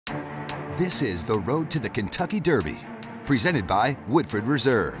This is the road to the Kentucky Derby, presented by Woodford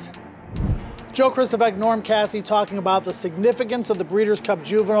Reserve. Joe Christopher, Norm Cassie talking about the significance of the Breeders Cup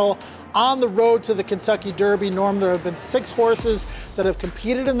Juvenile on the road to the Kentucky Derby. Norm, there have been 6 horses that have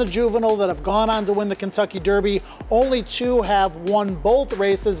competed in the Juvenile that have gone on to win the Kentucky Derby. Only 2 have won both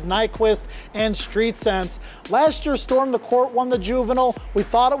races, Nyquist and Street Sense. Last year, Storm the Court won the Juvenile. We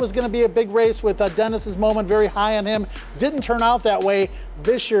thought it was going to be a big race with Dennis's Moment very high on him. Didn't turn out that way.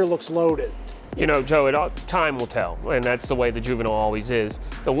 This year looks loaded. You know, Joe, time will tell, and that's the way the Juvenile always is.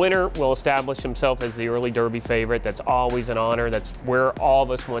 The winner will establish himself as the early Derby favorite. That's always an honor. That's where all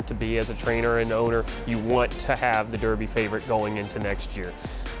of us want to be as a trainer and owner. You want to have the Derby favorite going into next year.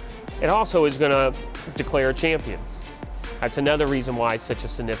 It also is going to declare a champion. That's another reason why it's such a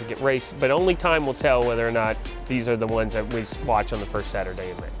significant race, but only time will tell whether or not these are the ones that we watch on the first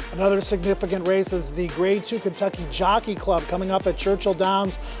Saturday in May. Another significant race is the Grade 2 Kentucky Jockey Club coming up at Churchill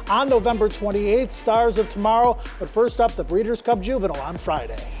Downs on November 28th. Stars of tomorrow, but first up, the Breeders' Cup Juvenile on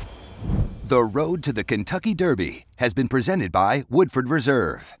Friday. The road to the Kentucky Derby has been presented by Woodford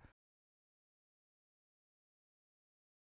Reserve.